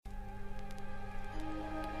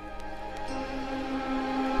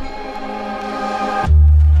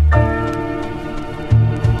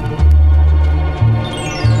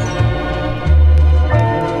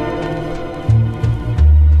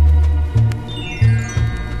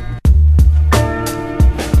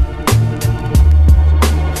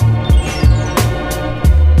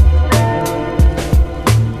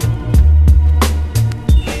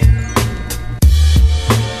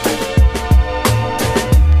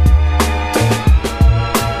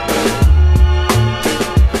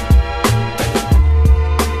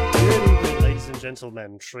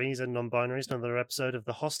gentlemen, trees and non-binaries, another episode of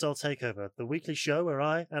the Hostile Takeover, the weekly show where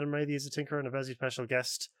I, Adam Ray, the Is a Tinker, and a very special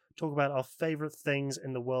guest, talk about our favourite things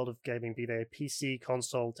in the world of gaming, be they PC,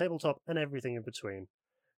 console, tabletop, and everything in between.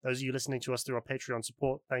 Those of you listening to us through our Patreon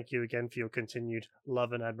support, thank you again for your continued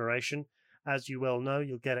love and admiration. As you well know,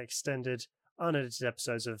 you'll get extended, unedited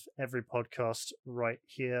episodes of every podcast right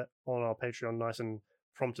here on our Patreon, nice and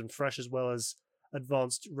prompt and fresh, as well as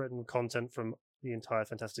advanced written content from the entire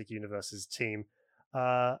Fantastic Universes team.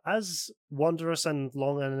 As wondrous and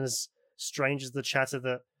long and as strange as the chatter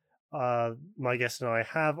that my guest and I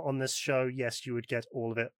have on this show, yes, you would get all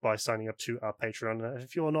of it by signing up to our Patreon. And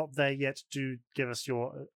if you're not there yet, do give us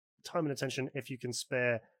your time and attention. If you can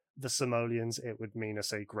spare the simoleons, it would mean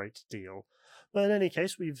us a great deal. But in any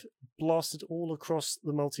case, we've blasted all across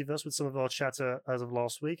the multiverse with some of our chatter as of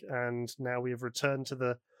last week, and now we have returned to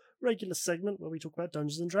the regular segment where we talk about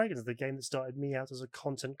Dungeons and Dragons, the game that started me out as a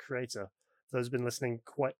content creator. For those who've been listening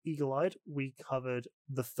quite eagle-eyed, we covered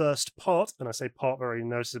the first part, and I say part very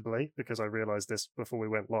noticeably because I realized this before we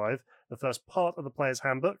went live, the first part of the Player's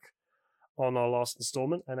Handbook on our last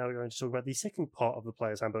installment, and now we're going to talk about the second part of the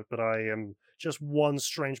Player's Handbook, but I am just one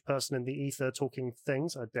strange person in the ether talking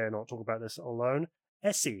things. I dare not talk about this alone.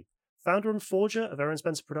 Essie, founder and forger of Aaron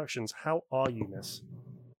Spencer Productions. How are you, miss?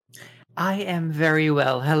 I am very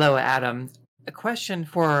well. Hello, Adam. A question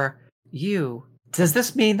for you. Does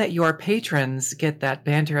this mean that your patrons get that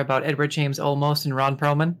banter about Edward James Olmos and Ron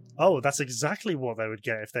Perlman? Oh, that's exactly what they would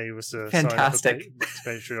get if they were to Fantastic. sign up to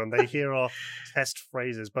Patreon. They hear our test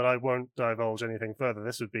phrases, but I won't divulge anything further.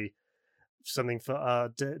 This would be something for our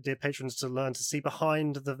dear patrons to learn to see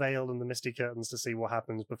behind the veil and the misty curtains to see what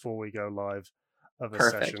happens before we go live of a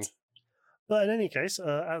session. But in any case,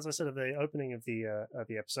 as I said at the opening of the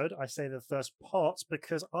episode, I say the first part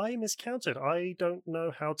because I miscounted. I don't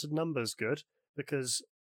know how to numbers good because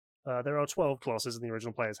there are 12 classes in the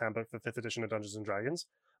original Player's Handbook for 5th edition of Dungeons & Dragons.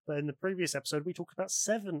 But in the previous episode, we talked about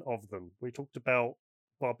 7 of them. We talked about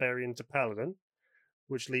Barbarian to Paladin,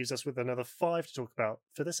 which leaves us with another 5 to talk about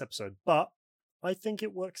for this episode. But I think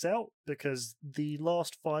it works out because the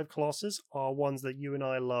last 5 classes are ones that you and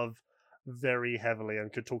I love very heavily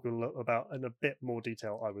and could talk about in a bit more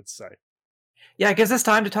detail, I would say. Yeah, it gives us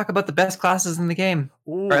time to talk about the best classes in the game.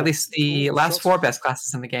 Ooh, or at least the last 4 best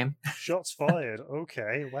classes in the game. Shots fired.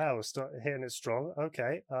 Okay, wow, hitting it strong.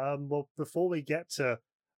 Okay, well, before we get to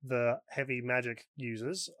the heavy magic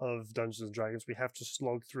users of Dungeons and Dragons, we have to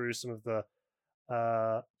slog through some of the,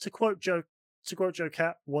 to quote Joe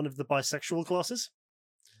Cat, one of the bisexual classes.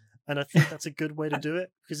 And I think that's a good way to do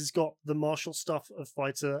it because it's got the martial stuff of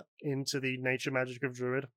fighter into the nature magic of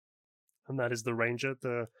druid, and that is the ranger,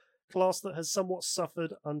 the class that has somewhat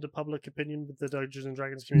suffered under public opinion with the Dungeons and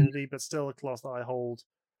Dragons community, but still a class that I hold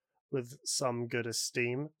with some good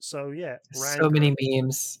esteem. So yeah, so many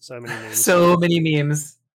memes. So many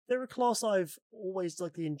memes. They're a class I've always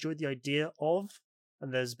enjoyed the idea of,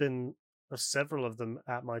 and there's been several of them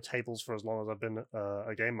at my tables for as long as I've been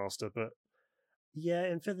a game master, but yeah,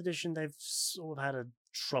 in 5th edition, they've sort of had a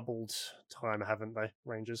troubled time, haven't they,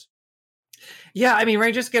 Rangers? Yeah, I mean,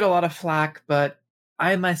 Rangers get a lot of flack, but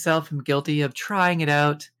I myself am guilty of trying it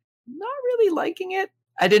out, not really liking it.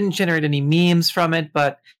 I didn't generate any memes from it,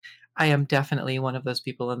 but I am definitely one of those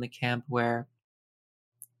people in the camp where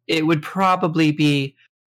it would probably be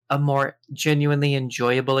a more genuinely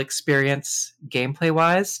enjoyable experience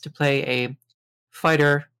gameplay-wise to play a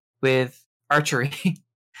fighter with archery.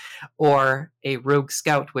 Or a rogue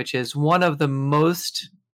scout, which is one of the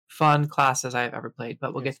most fun classes I've ever played.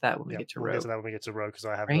 But we'll get to that when we get to rogue. We'll get to that when we get to rogue because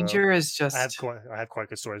I have ranger is just. I have quite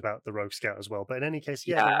good stories about the rogue scout as well. But in any case,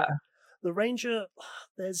 the ranger.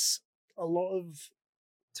 There's a lot of.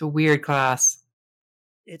 It's a weird class.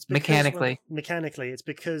 It's mechanically, it's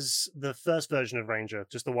because the first version of Ranger,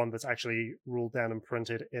 just the one that's actually ruled down and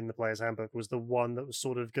printed in the Player's Handbook, was the one that was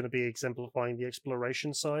sort of going to be exemplifying the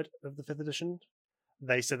exploration side of the 5th edition.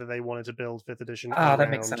 They said that they wanted to build 5th edition. That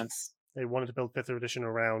makes sense. They wanted to build 5th edition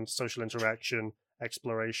around social interaction,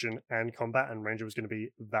 exploration, and combat, and Ranger was going to be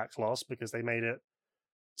that class because they made it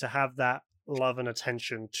to have that love and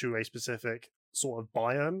attention to a specific sort of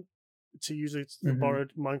biome, to use a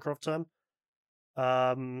borrowed Minecraft term.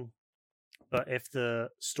 But if the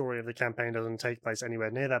story of the campaign doesn't take place anywhere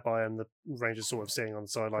near that biome, the Ranger's sort of sitting on the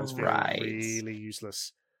sidelines feeling really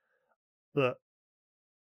useless. But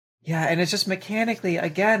yeah, and it's just mechanically,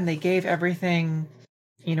 again, they gave everything,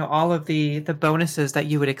 all of the bonuses that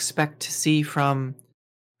you would expect to see from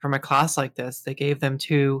a class like this. They gave them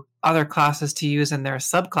to other classes to use in their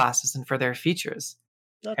subclasses and for their features.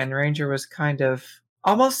 And Ranger was kind of,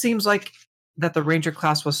 almost seems like that the Ranger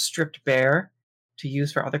class was stripped bare to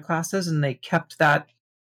use for other classes, and they kept that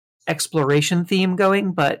exploration theme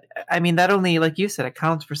going. But I mean, that only, like you said,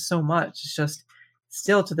 accounts for so much. It's just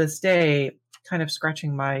still to this day kind of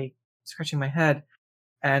scratching my head.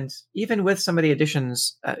 And even with some of the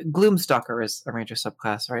additions, Gloomstalker is a ranger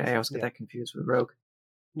subclass, right? I always get that confused with Rogue.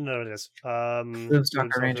 No, it is.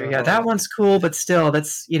 Gloomstalker Ranger. Yeah, that one's cool, but still,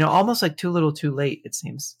 that's, almost like too little too late, it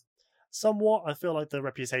seems. Somewhat, I feel like the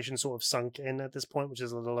reputation sort of sunk in at this point, which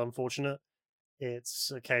is a little unfortunate.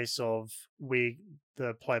 It's a case of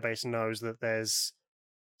the player base knows that there's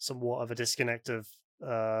somewhat of a disconnect of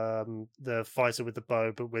the fighter with the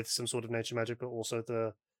bow, but with some sort of nature magic, but also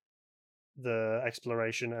the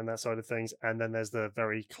exploration and that side of things. And then there's the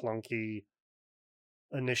very clunky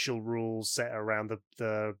initial rules set around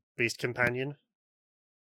the beast companion,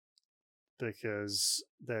 because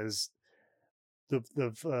there's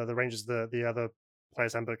the rangers, the other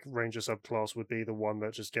player's handbook ranger subclass would be the one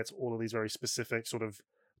that just gets all of these very specific sort of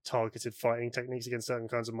targeted fighting techniques against certain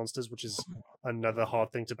kinds of monsters, which is another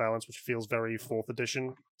hard thing to balance, which feels very 4th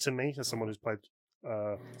edition to me, as someone who's played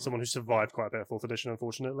someone who survived quite a bit of 4th edition,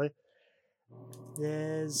 unfortunately.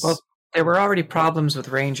 Well, there were already problems with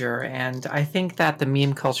Ranger, and I think that the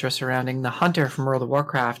meme culture surrounding the Hunter from World of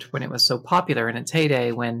Warcraft, when it was so popular in its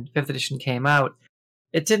heyday when 5th edition came out,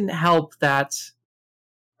 it didn't help that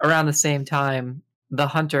around the same time, the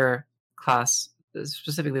Hunter class,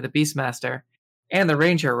 specifically the Beastmaster, and the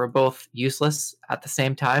Ranger were both useless at the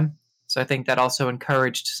same time. So I think that also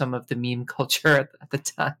encouraged some of the meme culture at the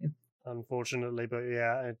time. Unfortunately, but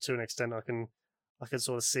yeah, to an extent, I can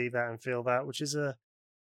sort of see that and feel that, which is a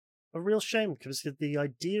real shame, because the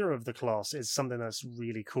idea of the class is something that's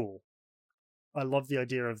really cool. I love the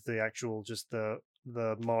idea of the actual, just the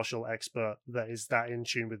martial expert that is that in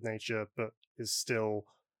tune with nature, but is still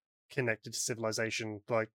connected to civilization.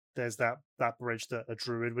 Like, there's that bridge that a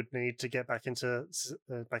druid would need to get back into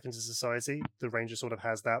society. The ranger sort of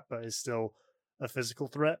has that, but is still a physical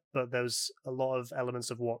threat. But there's a lot of elements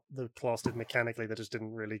of what the class did mechanically that just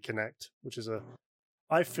didn't really connect, which is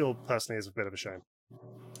I feel personally is a bit of a shame.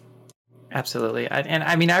 Absolutely. And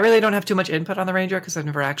I mean, I really don't have too much input on the ranger because I've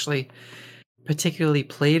never actually particularly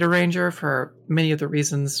played a ranger for many of the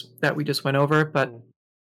reasons that we just went over, but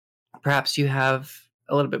perhaps you have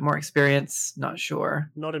a little bit more experience. Not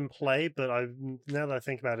sure. Not in play, but now that I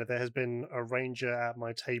think about it, there has been a ranger at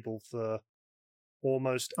my table for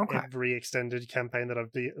almost every extended campaign that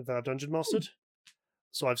I've dungeon mastered.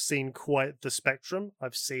 So I've seen quite the spectrum.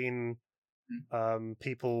 I've seen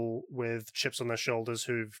people with chips on their shoulders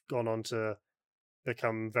who've gone on to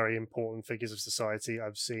become very important figures of society.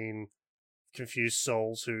 I've seen confused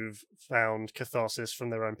souls who've found catharsis from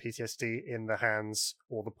their own PTSD in the hands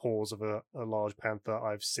or the paws of a large panther.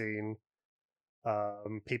 I've seen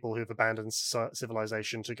people who've abandoned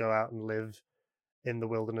civilization to go out and live in the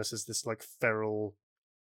wilderness as this like feral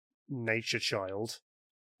nature child,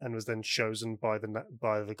 and was then chosen by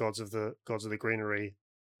the gods of the greenery,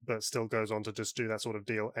 but still goes on to just do that sort of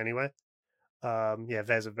deal anyway.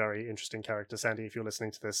 There's a very interesting character. Sandy, if you're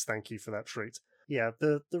listening to this, thank you for that treat. Yeah,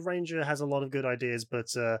 the ranger has a lot of good ideas,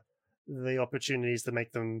 but the opportunities to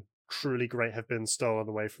make them truly great have been stolen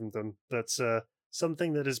away from them. But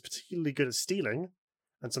something that is particularly good at stealing,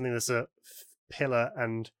 and something that's a pillar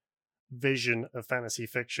and vision of fantasy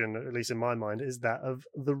fiction, at least in my mind, is that of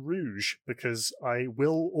the Rouge, because I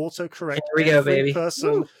will autocorrect every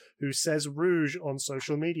person who says Rouge on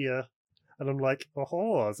social media. And I'm like, I'm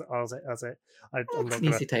not an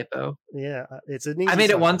easy typo. Yeah, it's an easy. I made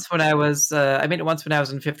it once when I was. I made it once when I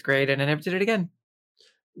was in 5th grade, and I never did it again.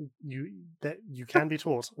 You can be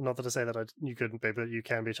taught. Not that I say that you couldn't be, but you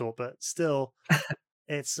can be taught. But still,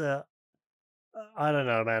 it's I don't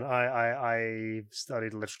know, man. I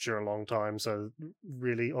studied literature a long time, so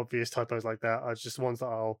really obvious typos like that are just ones that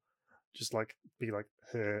I'll just like be like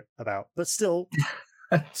about. But still.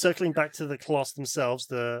 Circling back to the class themselves,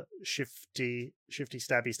 the shifty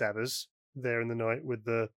stabby stabbers there in the night with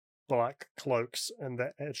the black cloaks and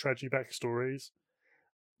the tragic backstories.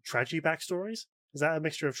 Tragic backstories? Is that a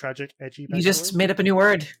mixture of tragic, edgy backstories? You just made up a new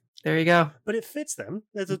word. There you go. But it fits them.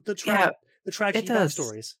 The tragic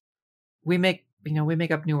backstories. We make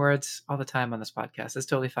up new words all the time on this podcast. It's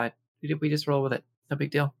totally fine. We just roll with it. No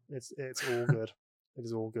big deal. It's all good. It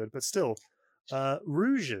is all good. But still,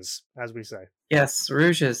 rouges, as we say. Yes,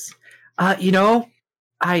 rouges. I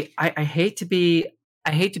hate to be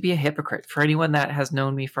a hypocrite for anyone that has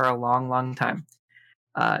known me for a long, long time.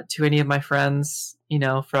 To any of my friends,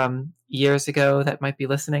 from years ago that might be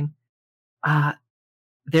listening,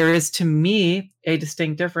 there is to me a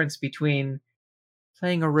distinct difference between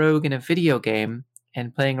playing a rogue in a video game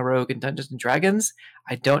and playing a rogue in Dungeons and Dragons.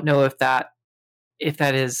 I don't know if that if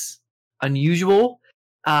that is unusual,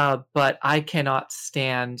 but I cannot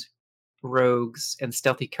stand rogues and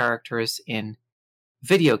stealthy characters in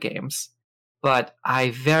video games. But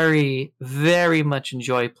I very, very much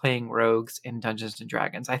enjoy playing rogues in Dungeons and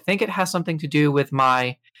Dragons. I think it has something to do with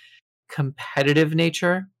my competitive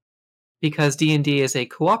nature because D&D is a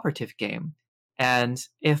cooperative game. And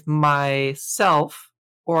if myself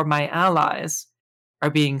or my allies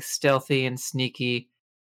are being stealthy and sneaky,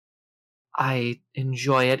 I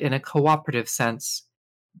enjoy it in a cooperative sense.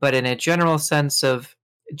 But in a general sense of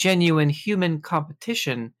genuine human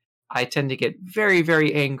competition, I tend to get very,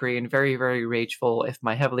 very angry and very, very rageful if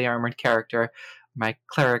my heavily armored character, my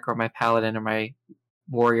cleric or my paladin or my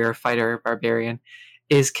warrior, fighter, barbarian,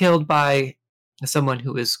 is killed by someone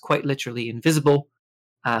who is quite literally invisible,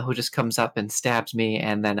 who just comes up and stabs me,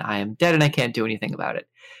 and then I am dead and I can't do anything about it.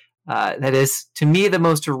 That is, to me, the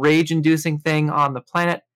most rage inducing thing on the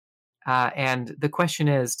planet. And the question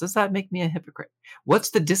is, does that make me a hypocrite? What's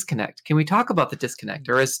the disconnect? Can we talk about the disconnect?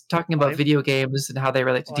 Or is talking about video games and how they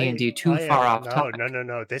relate to D&D too far off topic?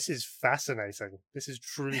 No. This is fascinating. This is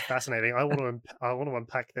truly fascinating. I want to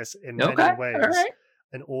unpack this in Okay, many ways, all right.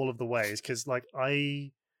 in all of the ways, because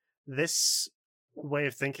this way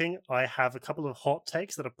of thinking, I have a couple of hot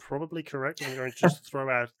takes that are probably correct. I'm going to just throw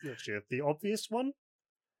out actually the obvious one.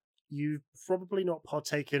 You've probably not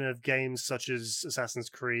partaken of games such as Assassin's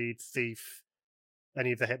Creed, Thief,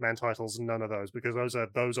 any of the Hitman titles, none of those, because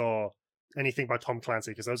those are anything by Tom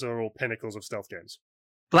Clancy, because those are all pinnacles of stealth games.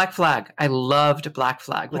 Black Flag. I loved Black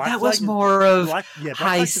Flag, but that was more of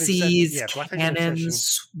high seas,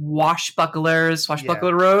 cannons, swashbuckler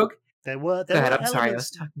rogue. Go ahead, I'm sorry, I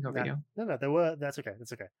was talking over you. No, that's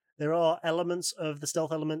okay. There are elements of the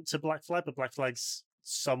stealth element to Black Flag, but Black Flag's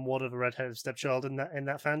somewhat of a redheaded stepchild in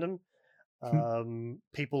that fandom.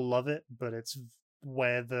 People love it, but it's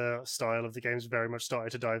where the style of the game's very much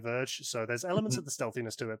started to diverge. So there's elements of the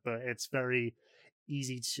stealthiness to it, but it's very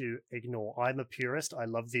easy to ignore. I'm a purist. I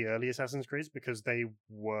love the early Assassin's Creed because they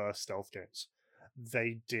were stealth games.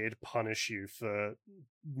 They did punish you for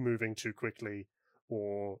moving too quickly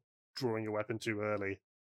or drawing your weapon too early.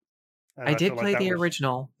 And I did play the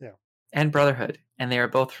original. Yeah. And Brotherhood, and they are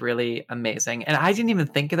both really amazing. And I didn't even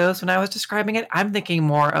think of those when I was describing it. I'm thinking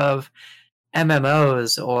more of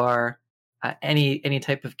MMOs or any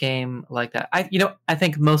type of game like that. I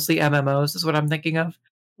think mostly MMOs is what I'm thinking of.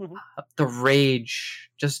 Mm-hmm. The rage,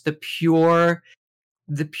 just the pure,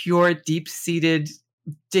 deep-seated,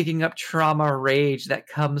 digging up trauma rage that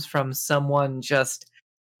comes from someone just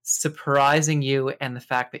surprising you, and the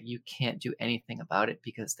fact that you can't do anything about it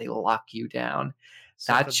because they lock you down.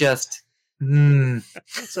 So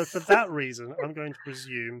for that reason, I'm going to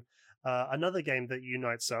presume another game that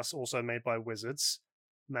unites us, also made by Wizards,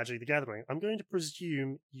 Magic the Gathering. I'm going to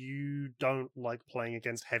presume you don't like playing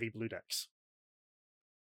against heavy blue decks.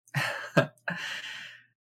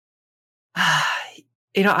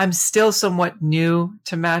 I'm still somewhat new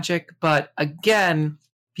to Magic, but again,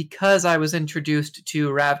 because I was introduced to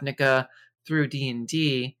Ravnica through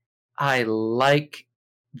D&D, I like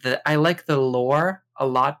the lore a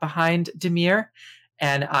lot behind Dimir,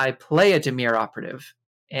 and I play a Dimir operative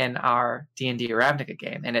in our D&D Ravnica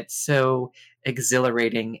game, and it's so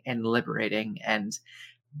exhilarating and liberating.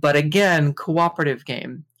 But again, cooperative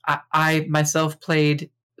game. I myself played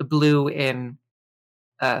Blue in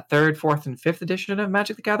 3rd, 4th, and 5th edition of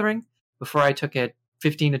Magic the Gathering before I took a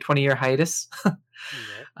 15 to 20 year hiatus.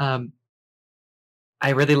 I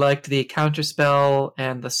really liked the counterspell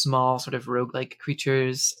and the small sort of roguelike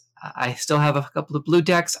creatures. I still have a couple of blue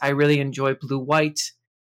decks. I really enjoy blue-white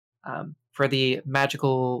for the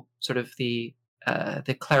magical sort of the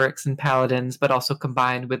clerics and paladins, but also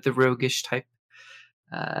combined with the roguish type,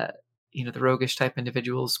 the roguish type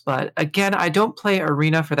individuals. But again, I don't play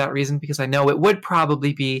Arena for that reason because I know it would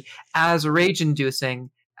probably be as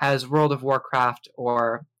rage-inducing as World of Warcraft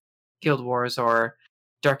or Guild Wars or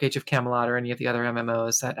Dark Age of Camelot or any of the other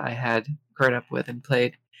MMOs that I had grown up with and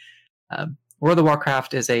played. World of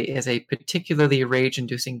Warcraft is a particularly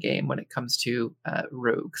rage-inducing game when it comes to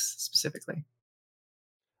rogues specifically.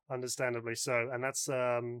 Understandably so, and that's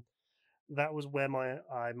that was where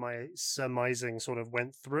my surmising sort of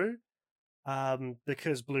went through,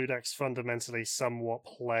 because blue decks fundamentally somewhat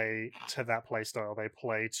play to that play style. They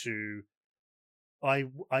play to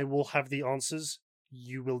I will have the answers.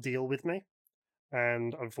 You will deal with me.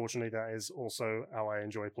 And unfortunately, that is also how I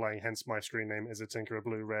enjoy playing. Hence, my screen name is a Tinkerer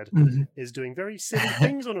Blue Red. Is doing very silly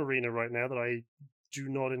things on Arena right now that I do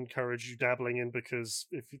not encourage you dabbling in, because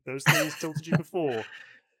if those things tilted you before,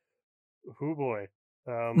 oh boy.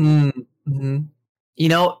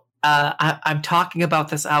 I'm talking about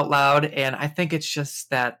this out loud, and I think it's just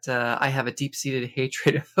that I have a deep-seated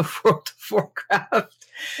hatred of World of Warcraft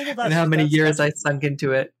Well, and how many years that's I sunk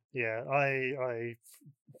into it. yeah. I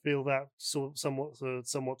feel that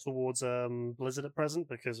somewhat towards Blizzard at present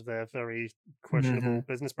because of their very questionable Hmm.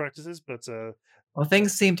 business practices. But Well,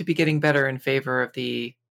 things seem to be getting better in favor of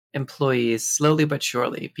the employees, slowly but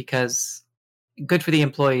surely, because good for the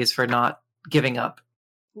employees for not giving up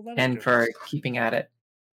well, that is and good. for keeping at it.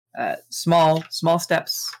 Small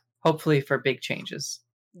steps, hopefully for big changes.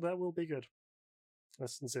 That will be good. I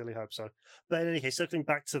sincerely hope so. But in any case, circling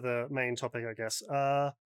back to the main topic, I guess.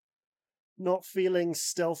 Not feeling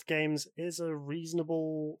stealth games is a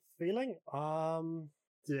reasonable feeling.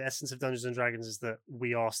 The essence of Dungeons and Dragons is that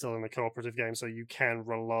we are still in a cooperative game, so you can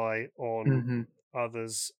rely on Hmm.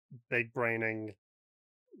 others big braining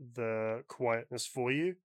the quietness for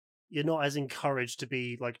you. You're not as encouraged to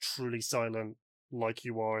be like truly silent like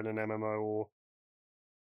you are in an MMO or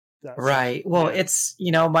that sort of Right. Well, yeah. it's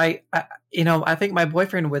I think my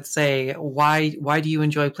boyfriend would say, why do you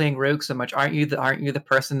enjoy playing Rogue so much? Aren't you the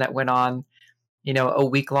person that went on a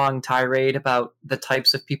week-long tirade about the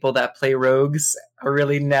types of people that play rogues, a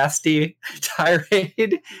really nasty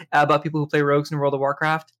tirade about people who play rogues in World of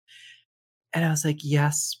Warcraft. And I was like,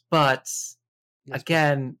 yes, but Yes, but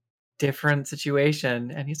again, different situation.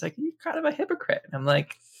 And he's like, you're kind of a hypocrite. And I'm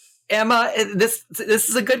like, Emma, this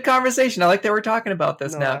is a good conversation. I like that we're talking about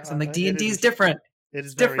this no, now because I'm like, it D&D is is different. it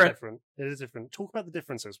is It's very different. different. It is different. Talk about the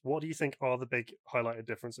differences. What do you think are the big highlighted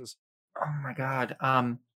differences? Oh my god.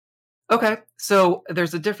 Okay, so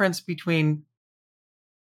there's a difference between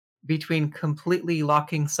completely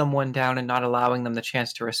locking someone down and not allowing them the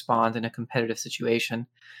chance to respond in a competitive situation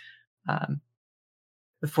um,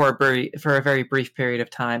 for a very brief period of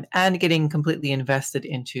time, and getting completely invested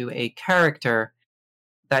into a character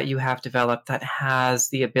that you have developed that has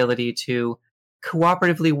the ability to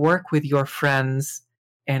cooperatively work with your friends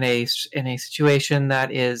in a situation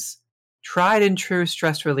that is tried and true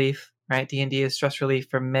stress relief. Right, D&D is stress relief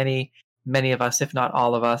for many of us, if not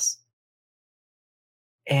all of us,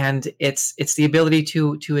 and it's the ability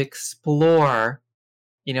to explore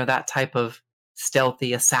that type of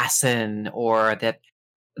stealthy assassin or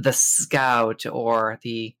the scout or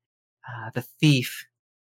the thief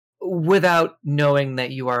without knowing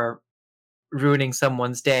that you are ruining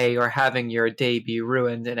someone's day or having your day be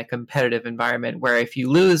ruined in a competitive environment where if you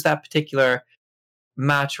lose that particular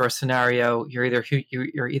match or scenario, you're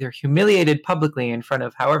either humiliated publicly in front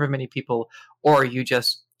of however many people, or you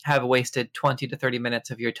just have wasted 20 to 30 minutes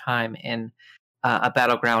of your time in a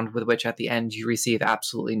battleground with which at the end you receive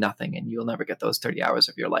absolutely nothing, and you'll never get those 30 hours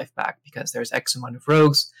of your life back because there's X amount of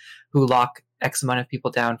rogues who lock X amount of people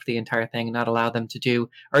down for the entire thing and not allow them to do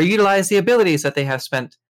or utilize the abilities that they have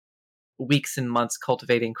spent weeks and months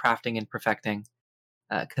cultivating, crafting, and perfecting.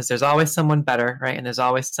 Because there's always someone better, right? And there's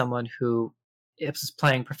always someone who is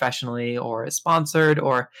playing professionally or is sponsored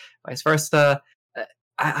or vice versa.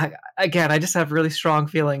 Uh, again, I just have really strong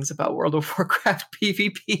feelings about World of Warcraft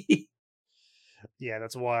PvP. Yeah,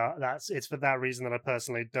 that's why it's for that reason that I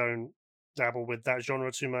personally don't dabble with that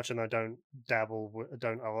genre too much, and I don't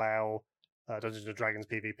allow Dungeons and Dragons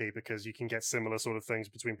PvP because you can get similar sort of things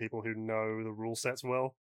between people who know the rule sets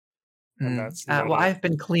well, and that's not Well, a I've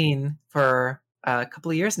been clean for a couple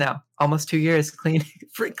of years now, almost 2 years, clean,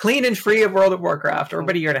 clean and free of World of Warcraft, or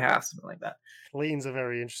about a year and a half, something like that. clean's a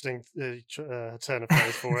very interesting turn of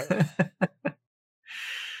phrase for it.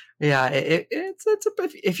 Yeah, it's a,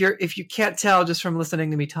 if you can't tell just from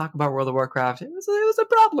listening to me talk about World of Warcraft, it was a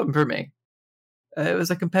problem for me. It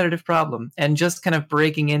was a competitive problem, and just kind of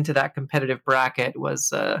breaking into that competitive bracket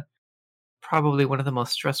was probably one of the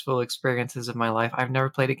most stressful experiences of my life. I've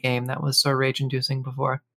never played a game that was so rage-inducing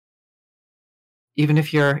before. Even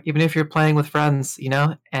if you're playing with friends,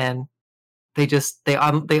 and they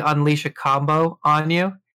unleash a combo on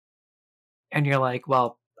you, and you're like,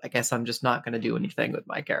 well, I guess I'm just not going to do anything with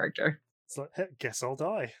my character. It's like, "Heck, guess I'll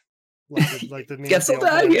die," like the meme of Guess the I'll old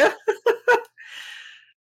die. boy. Yeah.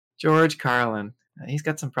 George Carlin. He's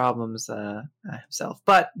got some problems himself,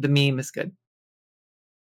 but the meme is good.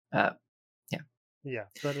 Uh, yeah. Yeah,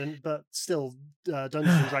 but still, Dungeons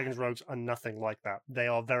and Dragons rogues are nothing like that. They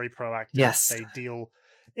are very proactive. Yes. They deal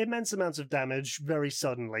immense amounts of damage very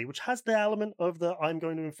suddenly, which has the element of the "I'm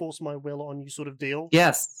going to enforce my will on you" sort of deal.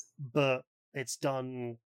 Yes. But it's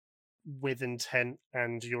done with intent,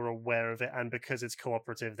 and you're aware of it. And because it's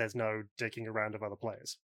cooperative, there's no dicking around of other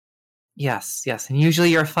players. Yes. Yes. And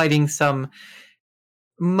usually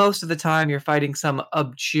most of the time, you're fighting some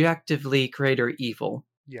objectively greater evil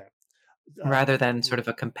Yeah, rather than sort of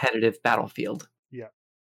a competitive battlefield. yeah.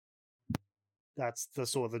 that's the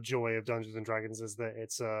sort of the joy of Dungeons and Dragons, is that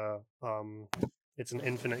it's an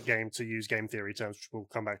infinite game, to use game theory terms, which we'll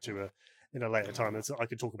come back to in a later time. I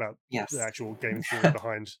could talk about Yes. the actual game theory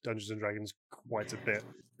behind Dungeons and Dragons quite a bit.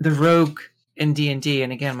 The rogue in D&D,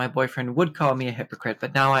 and again, my boyfriend would call me a hypocrite,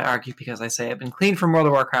 but now I argue because I say I've been clean from World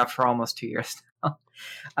of Warcraft for almost 2 years now.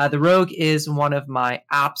 The rogue is one of my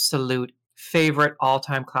absolute favorite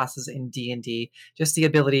all-time classes in D&D. Just the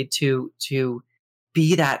ability to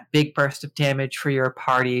be that big burst of damage for your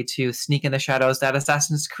party, to sneak in the shadows, that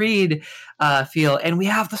Assassin's Creed feel. And we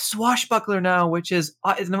have the Swashbuckler now, which is,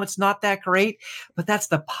 it's not that great, but that's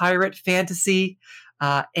the pirate fantasy.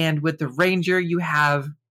 And with the Ranger, you have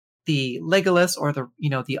the Legolas, or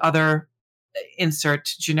the other insert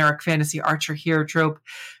generic fantasy archer hero trope.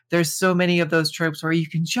 There's so many of those tropes where you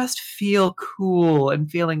can just feel cool and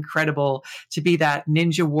feel incredible to be that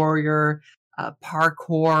ninja warrior,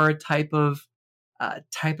 parkour type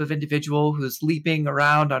of individual who's leaping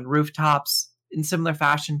around on rooftops in similar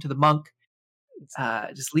fashion to the monk,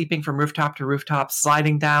 just leaping from rooftop to rooftop,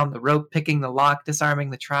 sliding down the rope, picking the lock,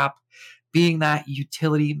 disarming the trap, being that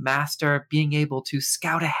utility master, being able to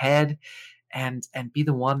scout ahead and be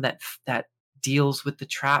the one that deals with the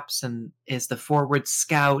traps and is the forward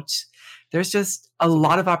scout. There's just a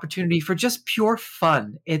lot of opportunity for just pure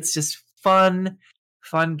fun. It's just fun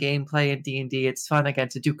gameplay in D&D. It's fun, again,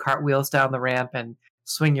 to do cartwheels down the ramp and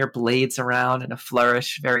swing your blades around in a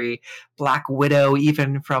flourish, very Black Widow,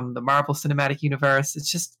 even from the Marvel Cinematic Universe.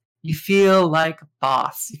 It's just, you feel like a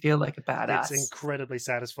boss. You feel like a badass. It's incredibly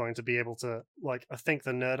satisfying to be able to, like, I think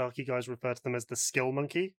the Nerdarchy guys refer to them as the skill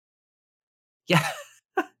monkey. Yeah.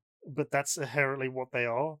 But that's inherently what they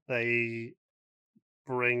are. They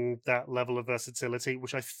bring that level of versatility,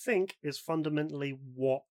 which I think is fundamentally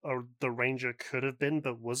what the Ranger could have been,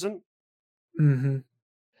 but wasn't. Mm-hmm.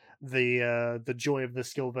 The joy of the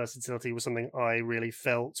skill versatility was something I really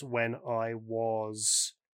felt when I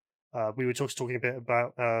was... we were talking a bit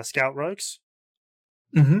about Scout Rogues,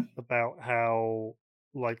 about how,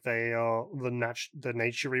 like, they are the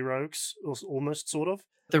naturey rogues, almost, sort of.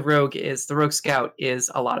 The Rogue Scout is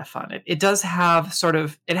a lot of fun. It does have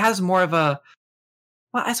it has more of a,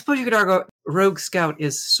 well, I suppose you could argue Rogue Scout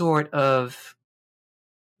is sort of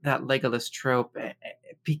that Legolas trope,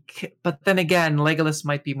 but then again, Legolas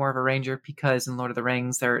might be more of a ranger because in Lord of the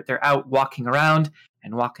Rings, they're out walking around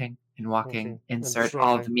and walking. Insert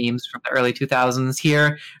all of the memes from the early 2000s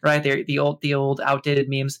here, right? They're the old outdated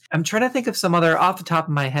memes. I'm trying to think of some other off the top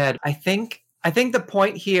of my head. I think the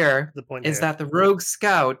point here is that the Rogue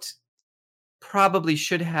Scout probably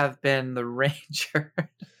should have been the Ranger.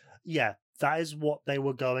 Yeah, that is what they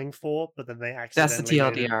were going for, but then they accidentally...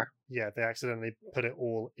 That's the TLDR. They accidentally put it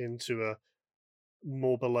all into a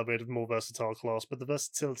more beloved, more versatile class, but the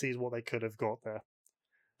versatility is what they could have got there.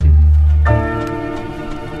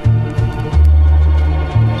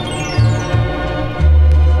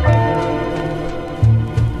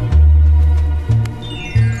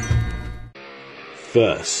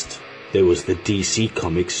 First, there was the DC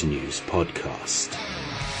Comics News podcast.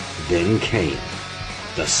 Then came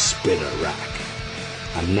the Spinner Rack.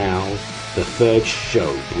 And now, the third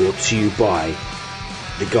show brought to you by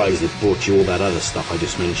the guys that brought you all that other stuff I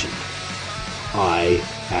just mentioned. I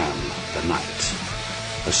Am the Night.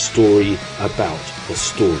 A story about the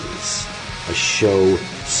stories. A show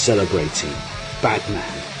celebrating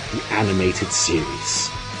Batman, the animated series.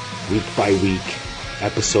 Week by week,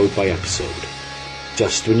 episode by episode.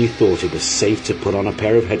 Just when you thought it was safe to put on a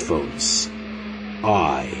pair of headphones,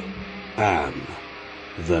 I am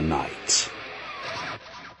the Night.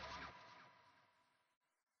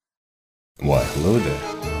 Why, hello there.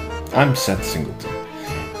 I'm Seth Singleton,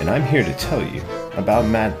 and I'm here to tell you about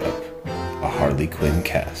Mad Love, a Harley Quinn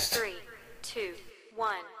cast. 3, 2,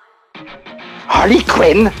 1. Harley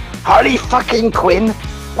Quinn? Harley fucking Quinn?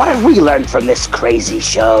 What have we learned from this crazy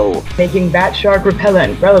show? Making bat shark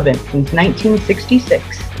repellent relevant since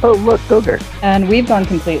 1966. Oh, look, Booger. And we've gone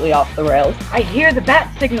completely off the rails. I hear the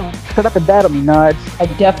bat signal. Shut up and battle me, Nards. I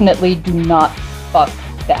definitely do not fuck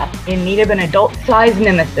bats. In need of an adult-sized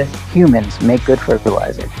nemesis. Humans make good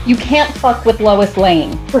fertilizer. You can't fuck with Lois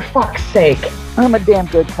Lane. For fuck's sake. I'm a damn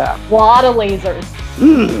good cop. Lot of lasers.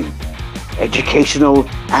 Educational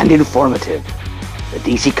and informative. The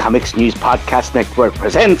DC Comics News Podcast Network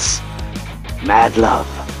presents Mad Love,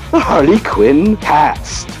 the Harley Quinn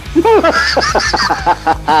cast.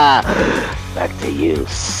 Back to you,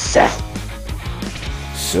 Seth.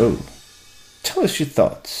 So, tell us your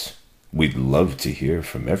thoughts. We'd love to hear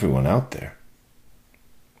from everyone out there.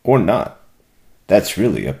 Or not. That's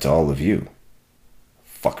really up to all of you.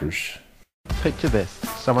 Fuckers. Picture this,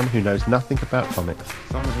 someone who knows nothing about comics.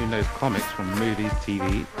 Someone who knows comics from movies,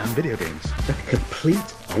 TV, and video games. A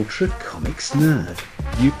complete Ultra Comics nerd.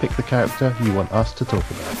 You pick the character you want us to talk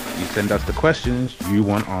about. You send us the questions you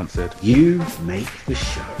want answered. You make the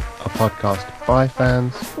show. A podcast by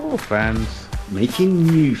fans, For fans. Making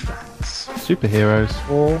new fans. superheroes,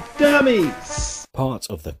 Or dummies. Part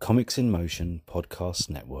of the Comics in Motion podcast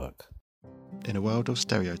network. In a world of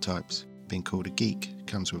stereotypes, being called a geek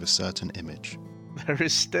comes with a certain image. There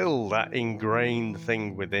is still that ingrained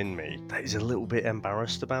thing within me that is a little bit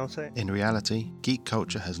embarrassed about it. In reality, geek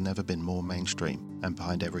culture has never been more mainstream, and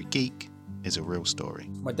behind every geek is a real story.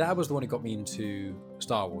 My dad was the one who got me into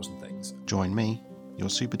Star Wars and things. Join me, your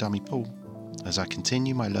super dummy Paul, as I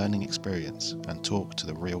continue my learning experience and talk to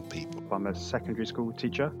the real people. I'm a secondary school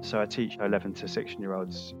teacher, so I teach 11 to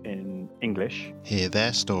 16-year-olds in English. Hear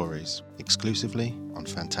their stories exclusively on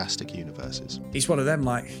Fantastic Universes. It's one of them,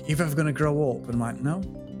 like, you're ever going to grow up? And I'm like, no,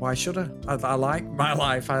 why should I? I like my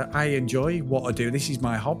life. I enjoy what I do. This is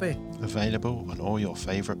my hobby. Available on all your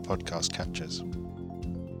favourite podcast catchers.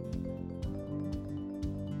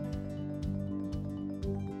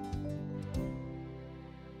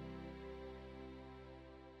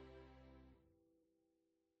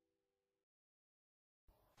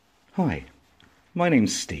 Hi, my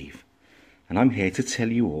name's Steve, and I'm here to tell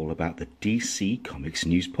you all about the DC Comics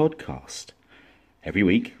News Podcast. Every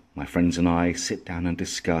week, my friends and I sit down and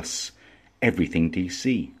discuss everything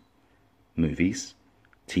DC. Movies,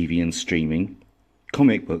 TV and streaming,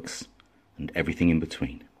 comic books, and everything in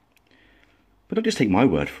between. But don't just take my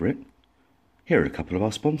word for it. Here are a couple of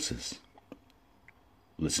our sponsors.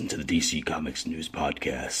 Listen to the DC Comics News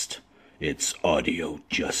Podcast. It's audio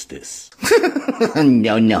justice.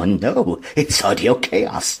 No. It's audio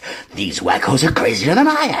chaos. These wackos are crazier than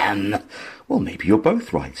I am. Well, maybe you're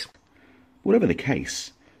both right. Whatever the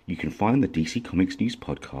case, you can find the DC Comics News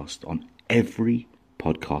Podcast on every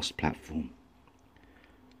podcast platform.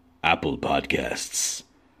 Apple Podcasts,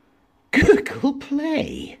 Google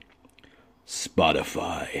Play,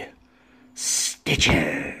 Spotify,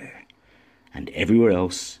 Stitcher, and everywhere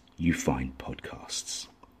else you find podcasts.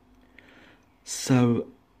 So,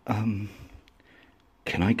 can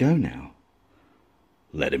I go now?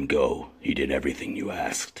 Let him go. He did everything you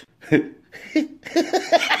asked.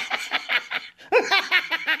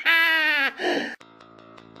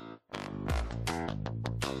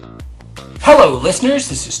 Hello, listeners.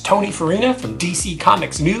 This is Tony Farina from DC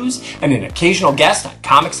Comics News and an occasional guest on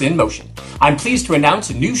Comics in Motion. I'm pleased to announce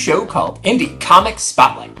a new show called Indie Comics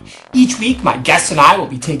Spotlight. Each week, my guests and I will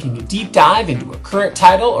be taking a deep dive into a current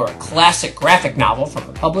title or a classic graphic novel from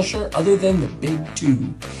a publisher other than the big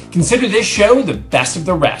two. Consider this show the best of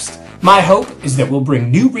the rest. My hope is that we'll bring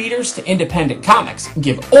new readers to independent comics and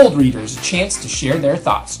give old readers a chance to share their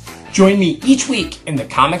thoughts. Join me each week in the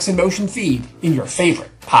Comics in Motion feed in your favorite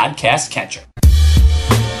podcast catcher.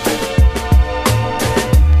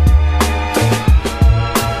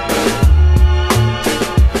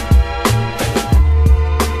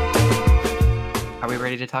 Are we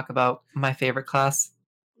ready to talk about my favorite class?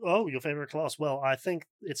 Oh, your favorite class. Well, I think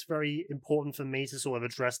it's very important for me to sort of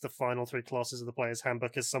address the final three classes of the Player's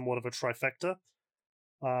Handbook as somewhat of a trifecta.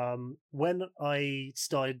 When I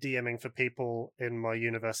started DMing for people in my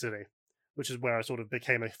university, which is where I sort of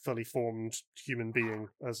became a fully formed human being,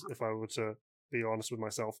 as if I were to be honest with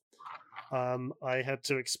myself, I had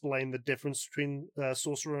to explain the difference between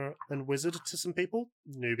sorcerer and wizard to some people.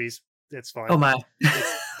 Newbies, it's fine. Oh my.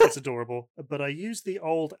 It's adorable. But I used the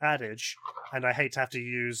old adage, and I hate to have to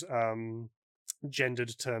use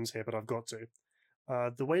gendered terms here, but I've got to.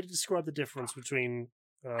 The way to describe the difference between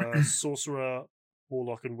sorcerer,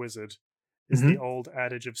 warlock, and wizard is the old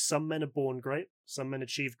adage of some men are born great, some men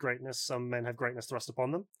achieve greatness, some men have greatness thrust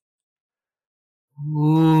upon them.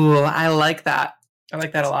 Ooh, I like that. I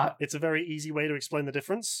like that a lot. It's a very easy way to explain the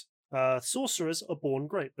difference. Sorcerers are born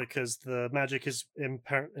great because the magic is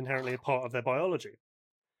inherently a part of their biology.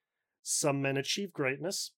 Some men achieve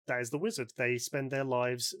greatness. That is the wizard. They spend their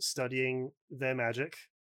lives studying their magic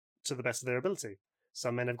to the best of their ability.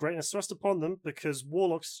 Some men have greatness thrust upon them because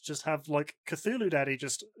warlocks just have, like, Cthulhu Daddy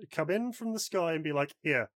just come in from the sky and be like,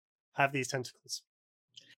 here, have these tentacles.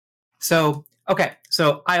 So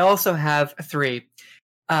I also have three.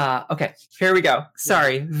 Okay, here we go.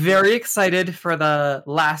 Sorry, very excited for the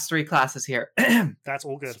last three classes here. That's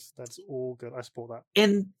all good. That's all good. I support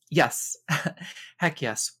that. Yes. Heck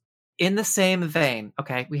yes. In the same vein,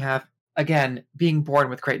 okay, we have again, being born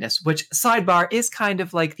with greatness, which sidebar is kind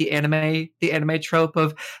of like the anime trope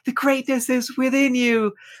of the greatness is within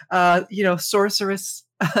you. Sorceress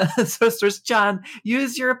John,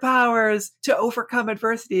 use your powers to overcome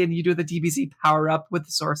adversity, and you do the DBZ power up with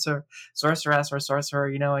the sorceress or sorcerer,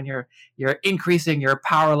 and you're increasing your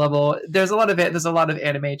power level. There's a lot of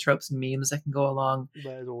anime tropes and memes that can go along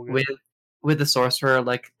with the sorcerer,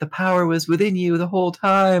 like the power was within you the whole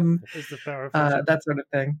time. Is the power of friendship. That sort of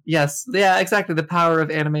thing. Yes, yeah, exactly. The power of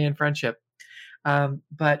anime and friendship.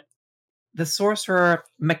 But the sorcerer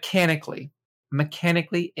mechanically,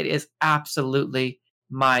 it is absolutely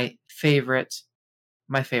my favorite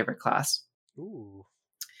class. Ooh.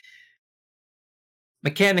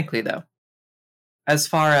 Mechanically, though, as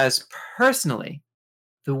far as personally,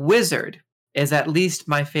 the wizard is at least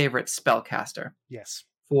my favorite spellcaster. Yes.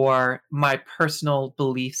 For my personal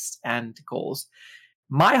beliefs and goals.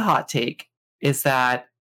 My hot take is that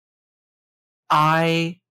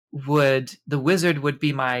the wizard would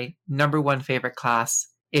be my number one favorite class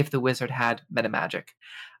if the wizard had metamagic.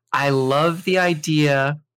 I love the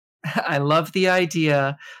idea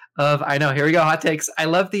of, I know, here we go, hot takes. I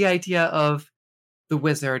love the idea of the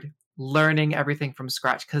wizard learning everything from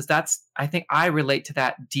scratch, because I think I relate to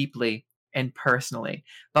that deeply and personally.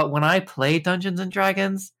 But when I play Dungeons and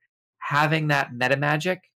Dragons, having that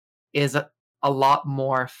metamagic is a lot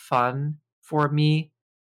more fun for me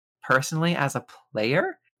personally as a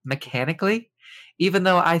player, mechanically, even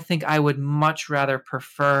though I think I would much rather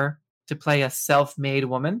prefer to play a self-made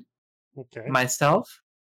woman myself.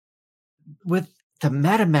 With the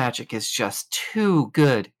metamagic is just too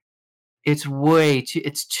good. It's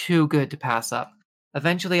too good to pass up.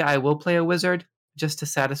 Eventually I will play a wizard just to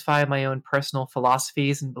satisfy my own personal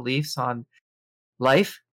philosophies and beliefs on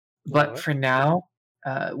life. But for now,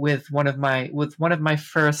 with one of my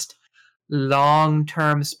first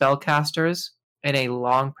long-term spellcasters in a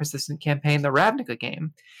long persistent campaign, the Ravnica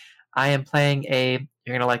game, I am playing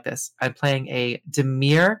you're gonna like this. I'm playing a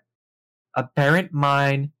Dimir, Aberrant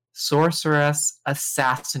Mind, Sorceress,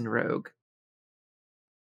 Assassin Rogue,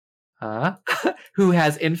 who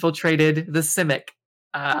has infiltrated the Simic.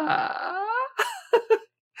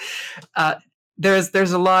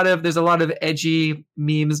 There's a lot of edgy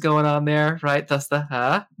memes going on there, right? That's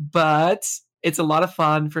but it's a lot of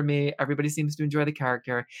fun for me. Everybody seems to enjoy the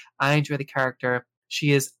character. I enjoy the character.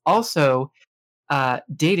 She is also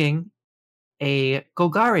dating a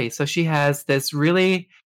Golgari, so she has this really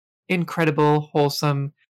incredible,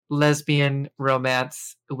 wholesome lesbian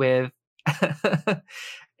romance with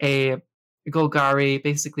a Golgari,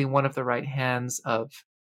 basically one of the right hands of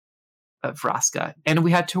Vraska. And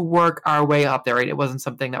we had to work our way up there, right? It wasn't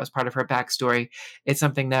something that was part of her backstory. It's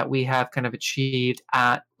something that we have kind of achieved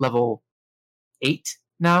at level 8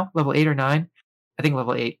 now, level 8 or 9. I think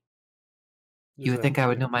level 8. You would think I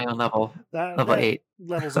would know my own level. Level 8.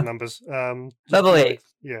 Levels and numbers. Level 8.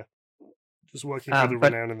 Yeah. Just working for the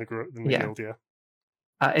renown in the guild, yeah.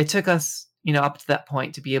 It took us, up to that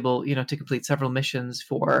point to be able, to complete several missions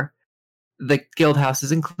for the guild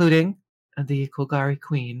houses, including the Golgari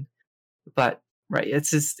Queen. But right, it's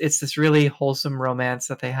this really wholesome romance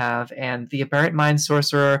that they have, and the Aberrant Mind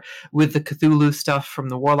Sorcerer with the Cthulhu stuff from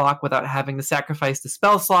the Warlock without having to sacrifice the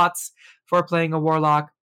spell slots for playing a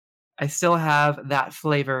Warlock. I still have that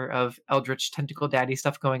flavor of Eldritch Tentacle Daddy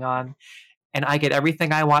stuff going on, and I get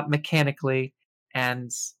everything I want mechanically.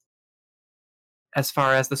 And as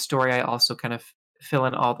far as the story, I also kind of fill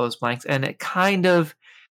in all those blanks, and it kind of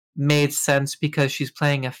made sense because she's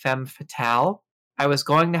playing a femme fatale. I was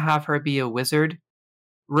going to have her be a wizard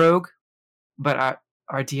rogue, but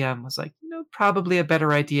our DM was like, probably a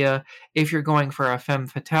better idea if you're going for a femme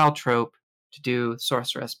fatale trope to do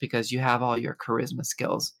sorceress, because you have all your charisma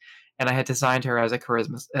skills. And I had designed her as a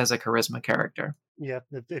charisma character. Yeah,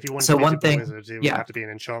 if you want to be a wizard, it would have to be an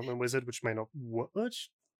enchantment wizard, which may not work. Which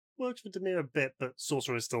works for Dimir a bit, but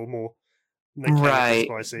sorcerer is still more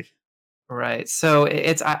spicy. Right. So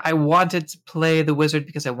I wanted to play the wizard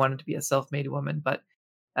because I wanted to be a self-made woman, but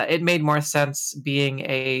it made more sense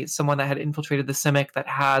being someone that had infiltrated the Simic, that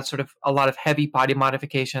had sort of a lot of heavy body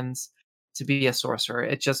modifications, to be a sorcerer.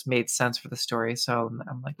 It just made sense for the story. So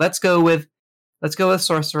I'm like, let's go with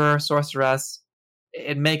sorcerer, sorceress.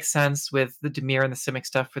 It makes sense with the Dimir and the Simic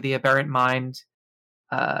stuff for the Aberrant Mind,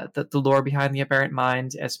 the lore behind the Aberrant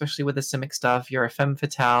Mind, especially with the Simic stuff. You're a femme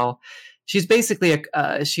fatale. She's basically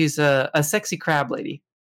she's a sexy crab lady.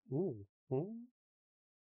 Ooh.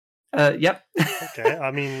 Yep. Okay.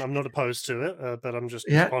 I mean, I'm not opposed to it, but I'm just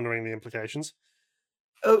pondering the implications.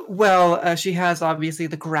 Well, she has obviously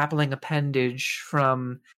the grappling appendage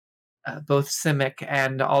from both Simic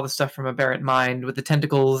and all the stuff from Aberrant Mind with the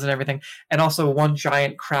tentacles and everything, and also one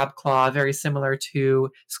giant crab claw, very similar to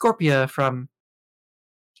Scorpia from,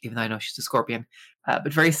 even though I know she's a scorpion,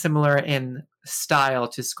 but very similar in style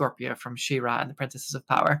to Scorpia from She-Ra and the Princesses of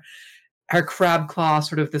Power. Her crab claw,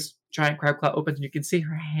 sort of this giant crab claw opens, and you can see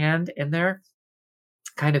her hand in there,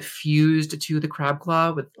 kind of fused to the crab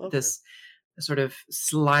claw with this sort of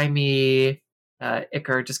slimy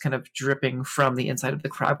ichor just kind of dripping from the inside of the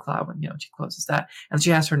crab claw when she closes that. And she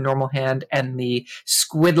has her normal hand and the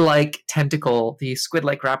squid-like tentacle, the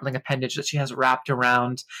squid-like grappling appendage that she has wrapped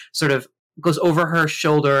around, sort of goes over her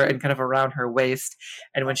shoulder and kind of around her waist.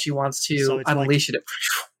 And when she wants to unleash it,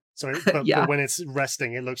 but when it's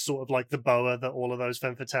resting, it looks sort of like the boa that all of those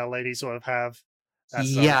femme fatale ladies sort of have.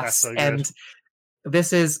 That's so good. And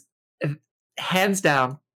this is hands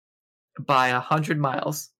down by 100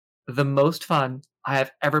 miles the most fun I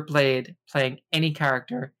have ever played playing any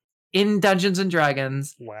character in Dungeons and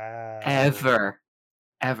Dragons. Wow. Ever.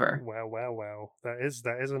 Wow. That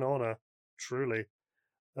is an honor, truly.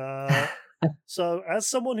 So as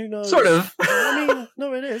someone who knows, sort of. I mean,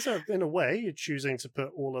 no, it is in a way. You're choosing to put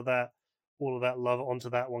all of that love onto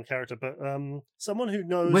that one character, but someone who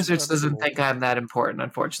knows Wizards doesn't think I'm that important,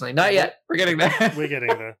 unfortunately. Not yet. We're getting there. We're getting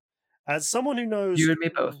there. As someone who knows you and me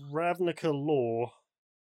both Ravnica lore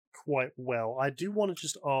quite well, I do want to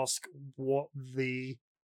just ask what the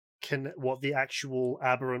actual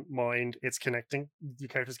Aberrant Mind your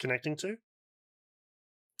character's connecting to.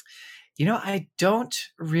 I don't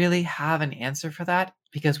really have an answer for that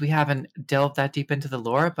because we haven't delved that deep into the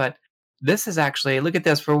lore, but this is actually, look at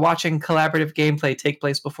this, we're watching collaborative gameplay take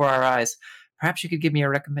place before our eyes. Perhaps you could give me a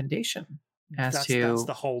recommendation that's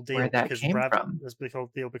the whole deal, where that came from. That's the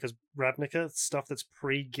whole deal because Ravnica, stuff that's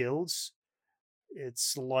pre-guilds,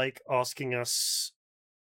 it's like asking us,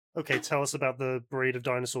 okay, tell us about the breed of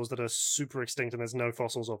dinosaurs that are super extinct and there's no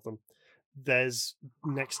fossils of them. There's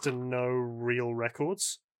next to no real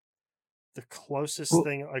records. The closest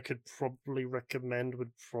thing I could probably recommend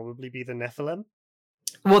would probably be the Nephilim.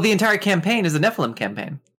 Well, the entire campaign is the Nephilim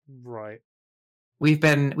campaign. Right. We've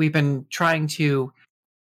been trying to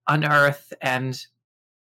unearth and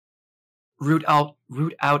root out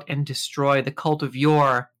and destroy the cult of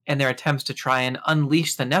Yor in their attempts to try and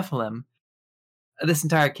unleash the Nephilim. This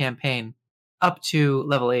entire campaign up to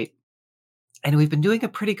level 8. And we've been doing a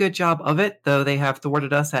pretty good job of it, though they have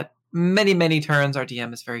thwarted us at many, many turns. Our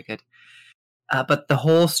DM is very good. But the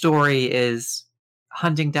whole story is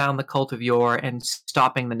hunting down the cult of Yor and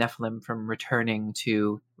stopping the Nephilim from returning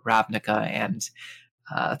to Ravnica and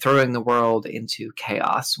throwing the world into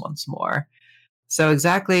chaos once more. So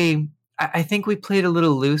exactly, I think we played a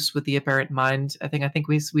little loose with the Aberrant Mind. I think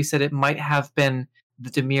we said it might have been the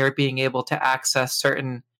Dimir being able to access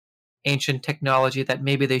certain ancient technology that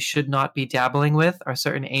maybe they should not be dabbling with, or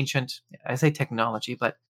certain ancient, I say technology,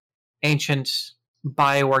 but ancient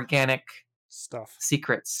bioorganic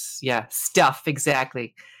secrets. Yeah, stuff,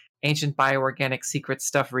 exactly. Ancient bioorganic secret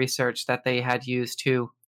stuff research that they had used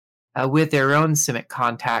to, with their own Simic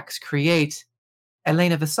contacts, create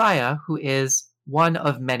Elena Visaya, who is one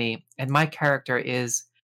of many, and my character is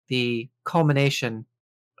the culmination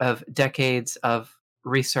of decades of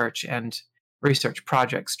research and research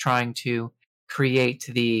projects trying to create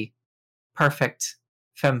the perfect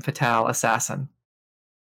femme fatale assassin.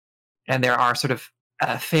 And there are sort of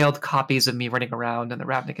failed copies of me running around in the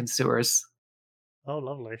Ravnican sewers. Oh,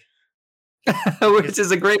 lovely! Which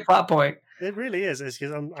is a great plot point. It really is. It's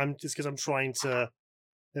because I'm trying to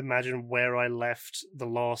imagine where I left the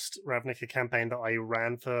last Ravnica campaign that I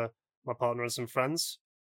ran for my partner and some friends.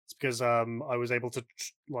 It's because I was able to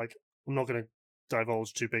I'm not going to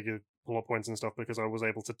divulge too big plot points and stuff because I was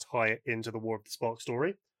able to tie it into the War of the Spark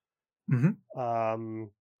story. Mm-hmm.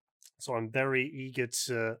 So I'm very eager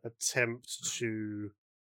to attempt to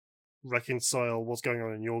reconcile what's going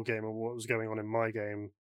on in your game and what was going on in my game.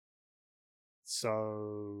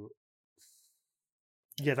 So,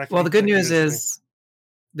 yeah. The good news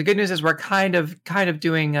is we're kind of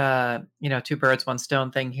doing two birds, one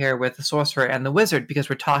stone thing here with the sorcerer and the wizard, because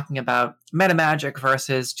we're talking about meta magic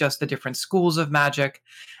versus just the different schools of magic,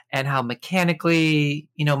 and how mechanically,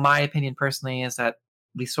 my opinion personally is that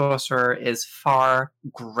the sorcerer is far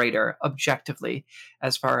greater objectively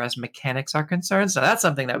as far as mechanics are concerned. So that's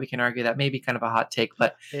something that we can argue that may be kind of a hot take,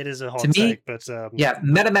 but it is a hot take. But yeah,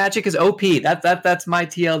 meta magic is OP. That's my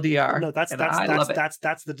TLDR. No, that's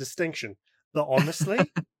the distinction. But honestly,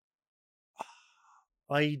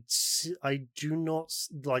 I do not,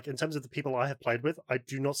 in terms of the people I have played with, I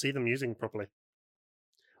do not see them using properly.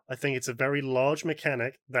 I think it's a very large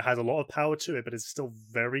mechanic that has a lot of power to it, but it's still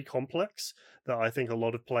very complex that I think a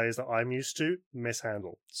lot of players that I'm used to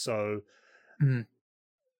mishandle. So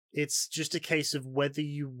it's just a case of whether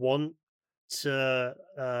you want to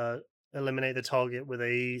eliminate the target with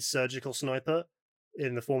a surgical sniper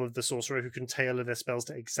in the form of the sorcerer who can tailor their spells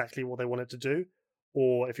to exactly what they want it to do,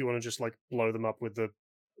 or if you want to just like blow them up with the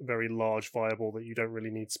very large fireball that you don't really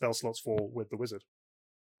need spell slots for with the wizard.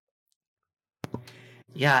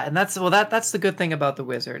 Yeah, and that's the good thing about the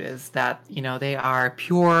wizard is that, you know, they are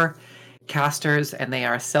pure casters and they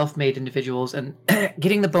are self-made individuals, and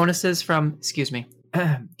getting the bonuses from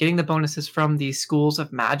getting the bonuses from the schools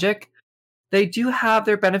of magic, they do have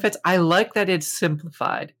their benefits. I like that it's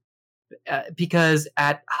simplified. Because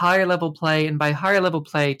at higher level play, and by higher level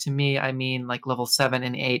play to me I mean like level 7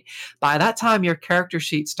 and 8, by that time your character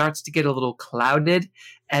sheet starts to get a little clouded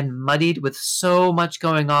and muddied with so much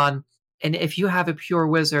going on. And if you have a pure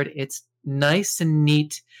wizard, it's nice and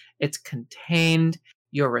neat, it's contained,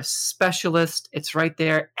 you're a specialist, it's right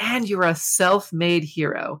there, and you're a self-made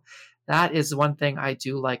hero. That is one thing I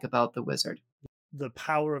do like about the wizard. The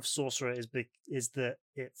power of sorcerer is that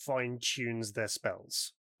it fine-tunes their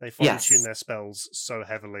spells. They fine-tune their spells so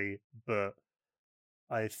heavily, but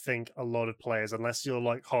I think a lot of players, unless you're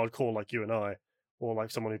like hardcore like you and I, or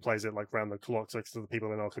like someone who plays it like round the clock like to the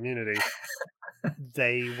people in our community,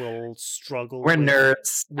 they will struggle. We're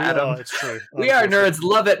nerds, Adam. It's true. We are nerds.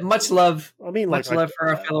 Love it. Much love. I mean, much love for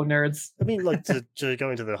our fellow nerds. I mean, like to go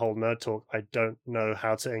into the whole nerd talk, I don't know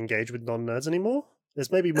how to engage with non-nerds anymore.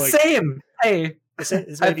 There's maybe my same. Hey, it's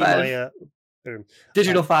maybe my boom.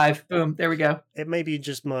 Digital 5. Boom. There we go. It may be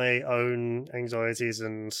just my own anxieties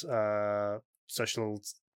and social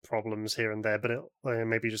problems here and there, but it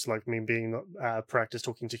may be just like me being out of practice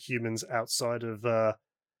talking to humans outside of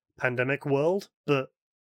pandemic world. But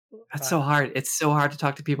that's so hard. It's so hard to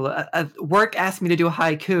talk to people. Work asked me to do a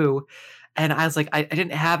haiku, and I was like, I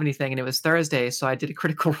didn't have anything, and it was Thursday, so I did a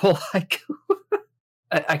Critical Role haiku.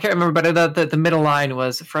 I can't remember, but the middle line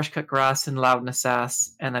was fresh cut grass and Loudna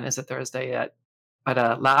sass, and then is it Thursday yet? But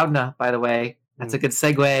Loudna, by the way, that's a good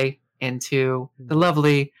segue into the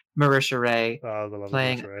lovely Marisha Ray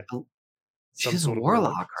playing. She's a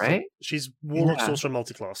warlock, right? She's warlock sorcerer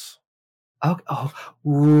multiclass.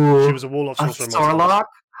 Ooh, she was a warlock sorcerer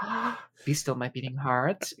multiclass. Be still my beating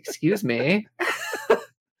heart. Excuse me.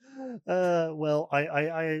 Well,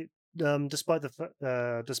 I despite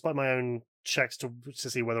my own checks to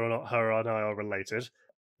see whether or not her and I are related,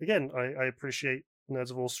 again, I appreciate Nerds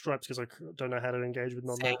of All Stripes because I don't know how to engage with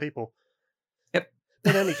non-nerd people. Yep.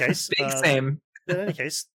 In any case, same. In any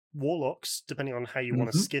case, warlocks, depending on how you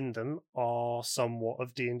want to skin them, are somewhat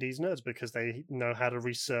of D&D's nerds because they know how to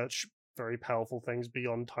research very powerful things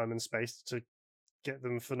beyond time and space to get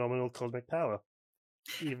them phenomenal cosmic power.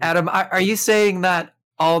 Adam, are you saying that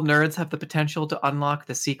all nerds have the potential to unlock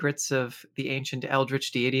the secrets of the ancient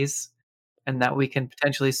eldritch deities, and that we can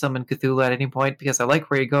potentially summon Cthulhu at any point? Because I like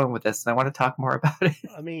where you're going with this, and I want to talk more about it.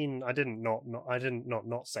 I mean, I didn't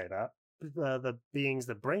not say that. The beings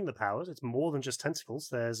that bring the powers, it's more than just tentacles.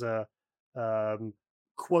 There's a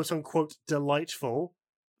quote unquote delightful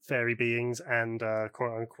fairy beings and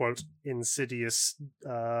quote unquote insidious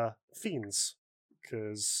fiends,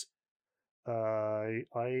 because I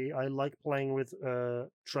like playing with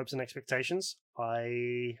tropes and expectations.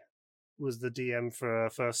 I was the DM for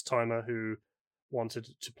a first timer who wanted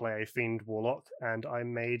to play a fiend warlock, and I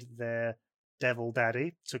made their devil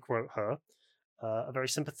daddy, to quote her, a very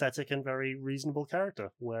sympathetic and very reasonable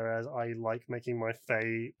character, whereas I like making my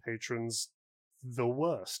Fae patrons the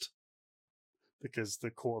worst because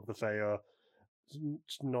the court of the Fae are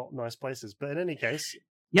not nice places. But in any case,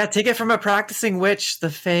 yeah, take it from a practicing witch, the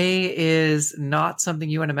Fae is not something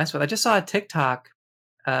you want to mess with. I just saw a TikTok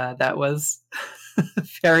that was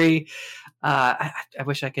very I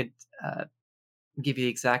wish I could give you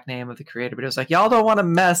the exact name of the creator, but it was like, y'all don't want to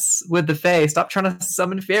mess with the Fae. Stop trying to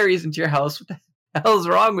summon fairies into your house. What the hell's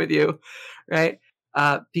wrong with you? Right?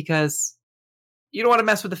 Because you don't want to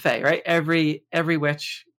mess with the Fae, right? Every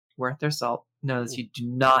witch worth their salt knows you do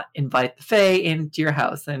not invite the Fae into your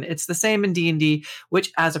house. And it's the same in D&D,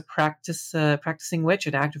 which as a practicing witch,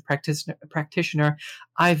 an active practitioner,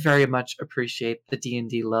 I very much appreciate the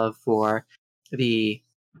D&D love for the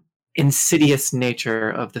insidious nature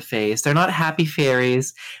of the Faes. They're not happy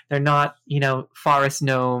fairies. They're not, forest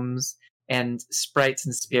gnomes and sprites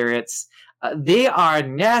and spirits. They are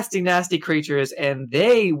nasty, nasty creatures, and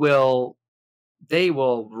they will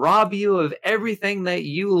rob you of everything that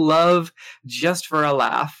you love just for a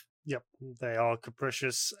laugh. Yep, they are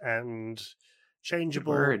capricious and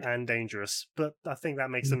changeable and dangerous, but I think that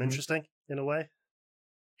makes them interesting in a way.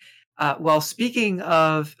 Well, speaking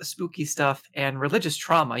of spooky stuff and religious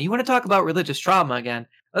trauma, you want to talk about religious trauma again?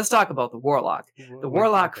 Let's talk about the Warlock. The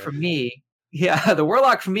Warlock for me, the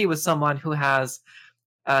Warlock for me was someone who has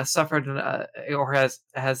suffered or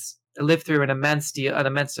has lived through an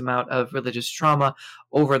immense amount of religious trauma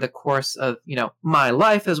over the course of my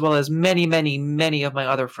life, as well as many of my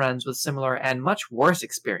other friends with similar and much worse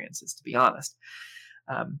experiences. To be honest.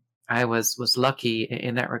 I was lucky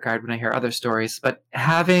in that regard when I hear other stories, but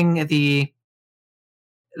that's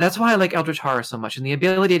why I like Eldritch Horror so much, and the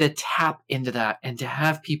ability to tap into that and to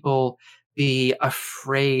have people be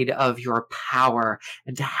afraid of your power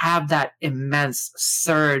and to have that immense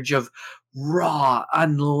surge of raw,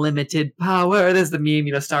 unlimited power. There's the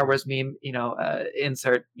meme, Star Wars meme,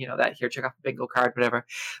 insert, that here, check off the bingo card, whatever.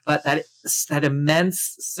 But that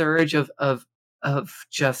immense surge of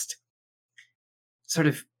just sort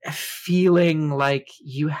of feeling like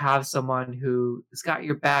you have someone who has got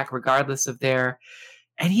your back regardless of their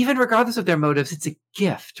motives. It's a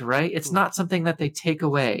gift, right? It's not something that they take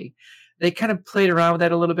away. They kind of played around with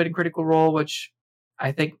that a little bit in Critical Role, which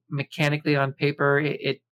I think mechanically on paper,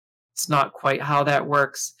 it's not quite how that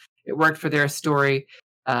works. It worked for their story.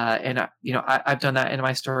 And I've done that in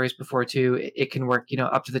my stories before too. It can work,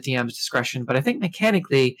 up to the DM's discretion, but I think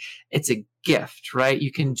mechanically it's a gift, right?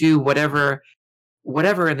 You can do whatever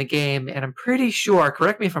in the game, and I'm pretty sure,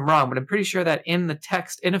 correct me if I'm wrong, but I'm pretty sure that in the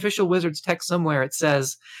text, in Official Wizards text somewhere, it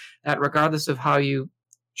says that regardless of how you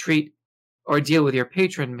treat or deal with your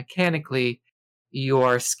patron, mechanically,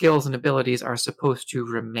 your skills and abilities are supposed to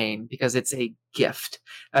remain because it's a gift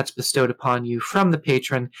that's bestowed upon you from the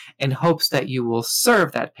patron in hopes that you will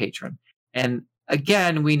serve that patron. And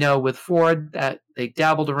again, we know with Ford that they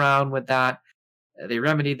dabbled around with that, they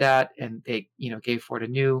remedied that, and they gave Ford a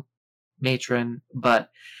new matron, but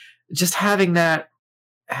just having that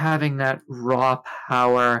raw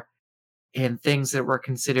power in things that were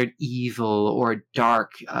considered evil or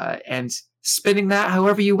dark, and spinning that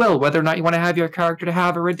however you will, whether or not you want to have your character to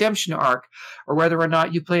have a redemption arc, or whether or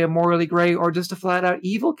not you play a morally gray or just a flat out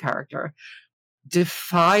evil character,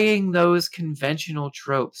 defying those conventional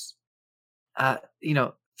tropes,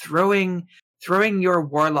 throwing your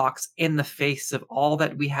warlocks in the face of all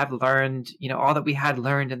that we have learned, all that we had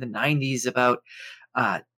learned in the 90s about,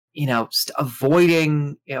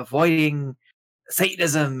 avoiding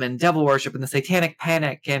Satanism and devil worship and the satanic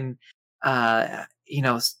panic and,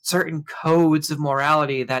 certain codes of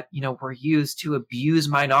morality that, were used to abuse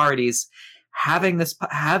minorities, having this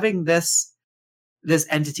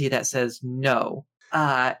entity that says no,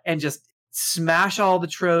 and just smash all the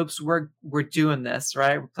tropes. We're doing this,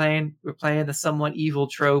 right? We're playing the somewhat evil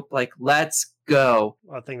trope. Like, let's go.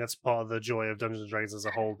 I think that's part of the joy of Dungeons & Dragons as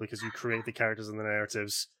a whole, because you create the characters and the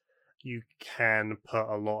narratives. You can put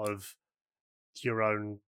a lot of your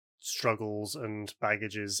own struggles and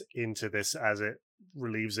baggages into this as it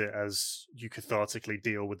relieves it, as you cathartically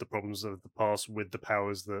deal with the problems of the past with the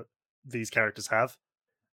powers that these characters have.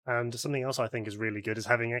 And something else I think is really good is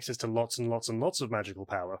having access to lots and lots and lots of magical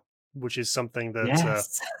power, which is something that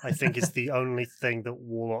I think is the only thing that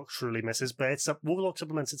Warlock truly misses. But Warlock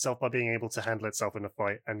supplements itself by being able to handle itself in a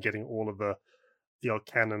fight and getting all of the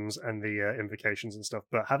arcanums and the invocations and stuff.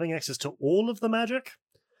 But having access to all of the magic,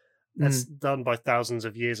 that's done by thousands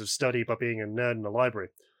of years of study by being a nerd in the library.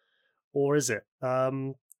 Or is it?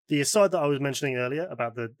 The aside that I was mentioning earlier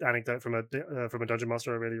about the anecdote from a dungeon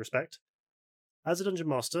master I really respect. As a dungeon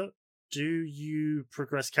master, do you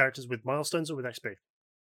progress characters with milestones or with XP?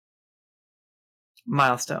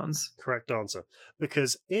 Milestones. Correct answer.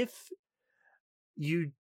 Because if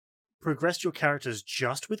you progressed your characters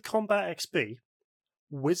just with combat XP,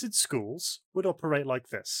 wizard schools would operate like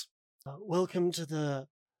this. Welcome to the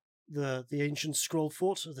ancient scroll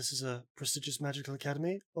fort. This is a prestigious magical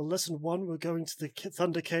academy. On lesson 1, we're going to the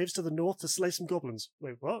Thunder Caves to the north to slay some goblins.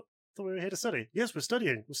 Wait, what? I thought we were here to study. Yes, we're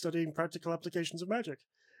studying. We're studying practical applications of magic.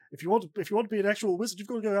 If you want to be an actual wizard, you've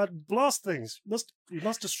got to go out and blast things. You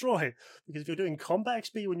must destroy. Because if you're doing combat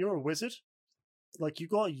XP when you're a wizard, like, you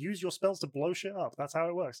got to use your spells to blow shit up. That's how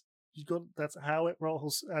it works. That's how it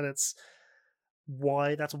rolls, and that's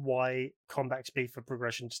why combat XP for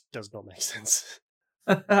progression just does not make sense.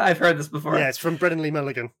 I've heard this before. Yeah, it's from Brennan Lee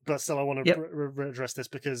Mulligan, but still I want to address this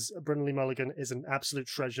because Brennan Lee Mulligan is an absolute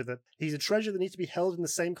treasure. He's a treasure that needs to be held in the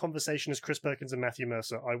same conversation as Chris Perkins and Matthew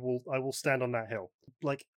Mercer. I will stand on that hill.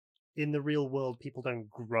 Like, in the real world, people don't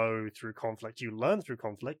grow through conflict. You learn through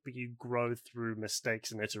conflict, but you grow through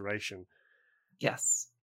mistakes and iteration. Yes.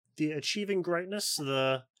 The achieving greatness,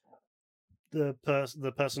 the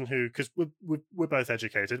the person who, because we're both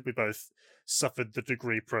educated, we both suffered the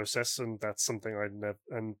degree process, and that's something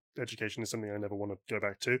and education is something I never want to go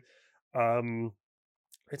back to.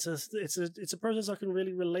 It's a process I can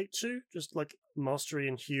really relate to, just like mastery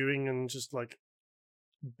and hewing, and just like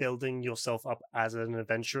building yourself up as an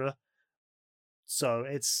adventurer. So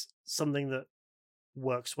it's something that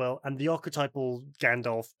works well, and the archetypal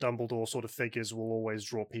Gandalf, Dumbledore sort of figures will always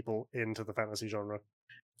draw people into the fantasy genre.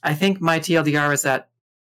 I think my TLDR is that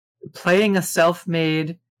playing a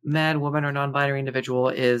self-made man, woman, or non-binary individual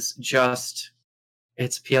is just,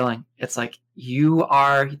 it's appealing. It's like, you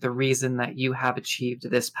are the reason that you have achieved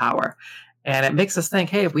this power. And it makes us think,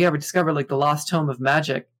 hey, if we ever discover like the lost tome of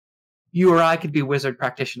magic, you or I could be wizard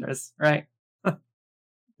practitioners, right?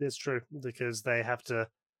 It's true, because they have to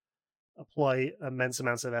apply immense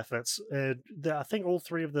amounts of efforts. I think all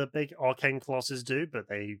three of the big arcane classes do, but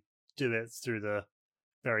they do it through the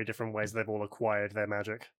very different ways they've all acquired their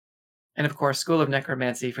magic. And of course, School of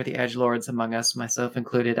Necromancy for the edgelords among us, myself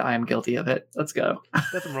included. I am guilty of it. Let's go.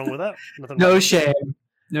 Nothing wrong with that. No shame.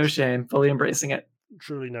 No shame. Fully embracing it.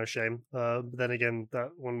 Truly no shame. Then again,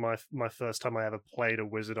 that one my first time I ever played a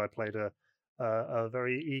wizard, I played a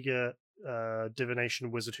very eager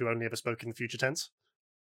divination wizard who only ever spoke in the future tense.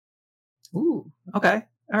 Ooh. Okay.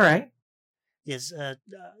 All right. Yes,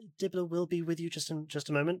 Dibbler will be with you just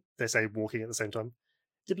a moment. They say walking at the same time.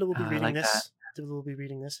 Dibbler will be reading like this. that. Dibbler will be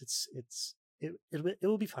reading this. It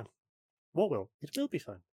will be fun. What will? It will be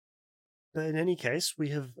fun. But in any case, we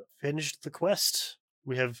have finished the quest.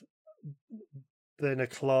 We have been a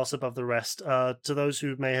class above the rest. To those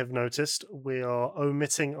who may have noticed, we are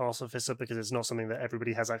omitting Artificer because it's not something that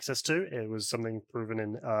everybody has access to. It was something proven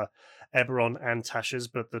in Eberron and Tasha's,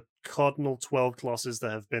 but the cardinal 12 classes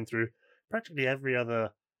that have been through practically every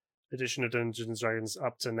other edition of Dungeons & Dragons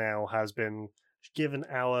up to now has been given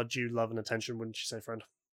our due love and attention, wouldn't you say, friend?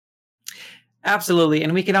 Absolutely,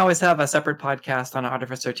 and we can always have a separate podcast on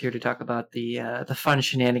Artificer 2 to talk about the fun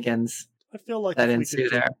shenanigans I feel like that if we ensue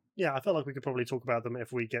could, there. yeah, I feel like we could probably talk about them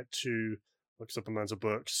if we get to like supplemental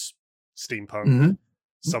books, steampunk, Mhm.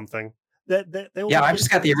 something. They all Yeah, look I've just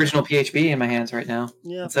got the original PHB in my hands right now.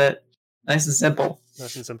 Yeah. That's it. Nice and simple.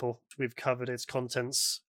 Nice and simple. We've covered its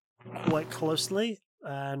contents quite closely,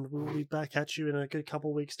 and we'll be back at you in a good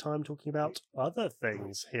couple of weeks' time talking about other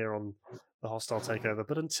things here on the Hostile Takeover.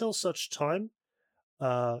 But until such time,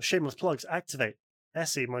 shameless plugs activate.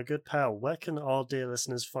 Essie, my good pal, where can our dear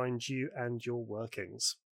listeners find you and your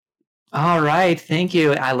workings? All right, thank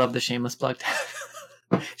you. I love the shameless plug.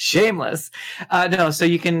 Shameless. No, so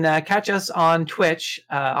you can catch us on Twitch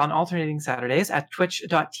on alternating Saturdays at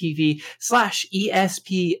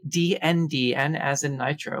twitch.tv/ESPDND, as in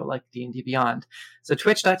Nitro, like D&D Beyond. So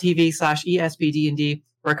twitch.tv/ESPDND.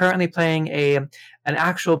 We're currently playing an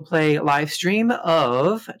actual play live stream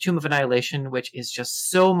of Tomb of Annihilation, which is just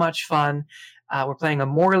so much fun. We're playing a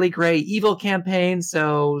morally gray evil campaign,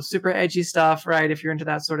 so super edgy stuff, right? If you're into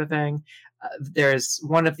that sort of thing. There's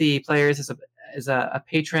one of the players is a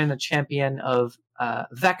patron, a champion of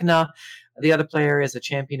Vecna. The other player is a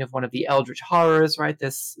champion of one of the Eldritch Horrors, right?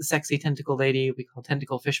 This sexy tentacle lady we call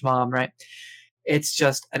Tentacle Fish Mom, right? It's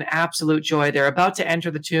just an absolute joy. They're about to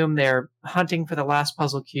enter the tomb. They're hunting for the last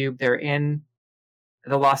puzzle cube. They're in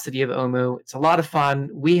the lost city of Omu. It's a lot of fun.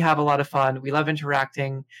 We have a lot of fun. We love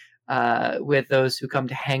interacting with those who come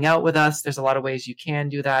to hang out with us. There's a lot of ways you can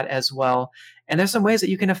do that as well. And there's some ways that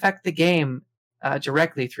you can affect the game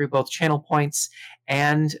directly through both channel points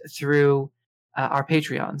and through our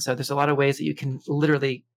Patreon. So there's a lot of ways that you can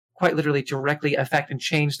quite literally directly affect and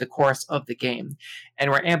change the course of the game. And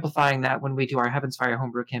we're amplifying that when we do our Heaven's Fire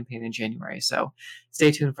homebrew campaign in January. So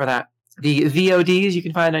stay tuned for that. The VODs you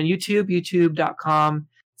can find on YouTube,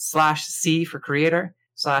 youtube.com/C for creator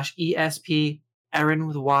 /ESP Aaron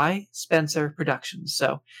with a Y, Spencer Productions.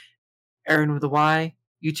 So Aaron with a Y,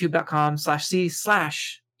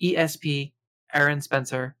 youtube.com/C/ESP Aaron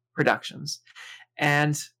Spencer Productions.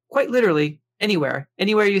 And quite literally, anywhere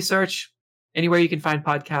you search, anywhere you can find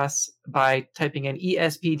podcasts by typing in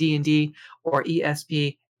ESP D&D or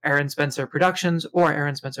ESP Aaron Spencer Productions or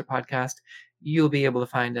Aaron Spencer Podcast, you'll be able to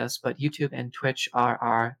find us. But YouTube and Twitch are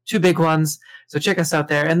our two big ones. So check us out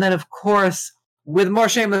there. And then, of course, with more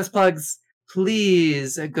shameless plugs,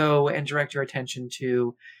 please go and direct your attention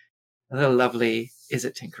to the lovely Is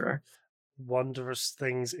It Tinkerer. Wondrous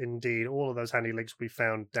things indeed. All of those handy links will be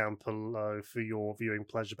found down below for your viewing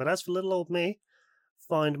pleasure. But as for little old me,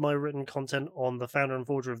 find my written content on the founder and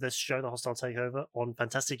forger of this show, The Hostile Takeover, on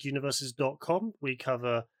fantasticuniverses.com. We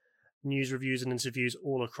cover news, reviews, and interviews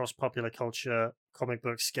all across popular culture, comic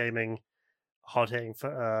books, gaming, hard-hitting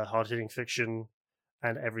fiction,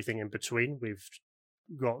 and everything in between. We've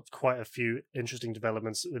got quite a few interesting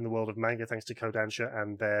developments in the world of manga thanks to Kodansha,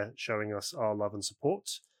 and they're showing us our love and support.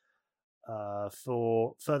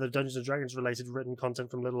 For further Dungeons & Dragons related written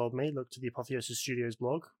content from Little Old Me, look to the Apotheosis Studios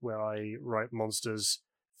blog, where I write monsters,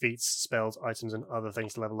 feats, spells, items, and other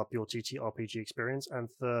things to level up your TTRPG experience. And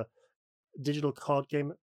for digital card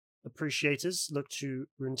game appreciators, look to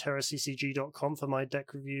runeterraccg.com for my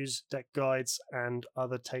deck reviews, deck guides, and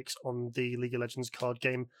other takes on the League of Legends card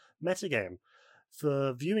game metagame.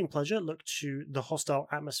 For viewing pleasure, look to the Hostile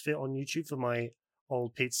Atmosphere on YouTube for my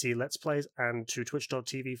old Pete C Let's Plays, and to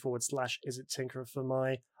twitch.tv/isittinkerer for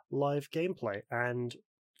my live gameplay. And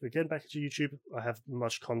again, back to YouTube, I have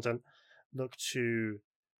much content. Look to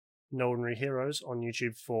No Ordinary Heroes on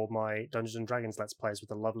YouTube for my Dungeons & Dragons Let's Plays with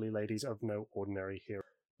the lovely ladies of No Ordinary Hero.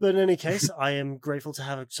 But in any case, I am grateful to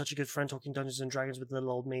have such a good friend talking Dungeons & Dragons with little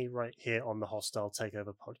old me right here on the Hostile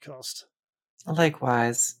Takeover podcast.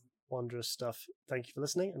 Likewise. Wondrous stuff. Thank you for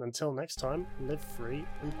listening, and until next time, live free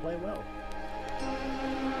and play well.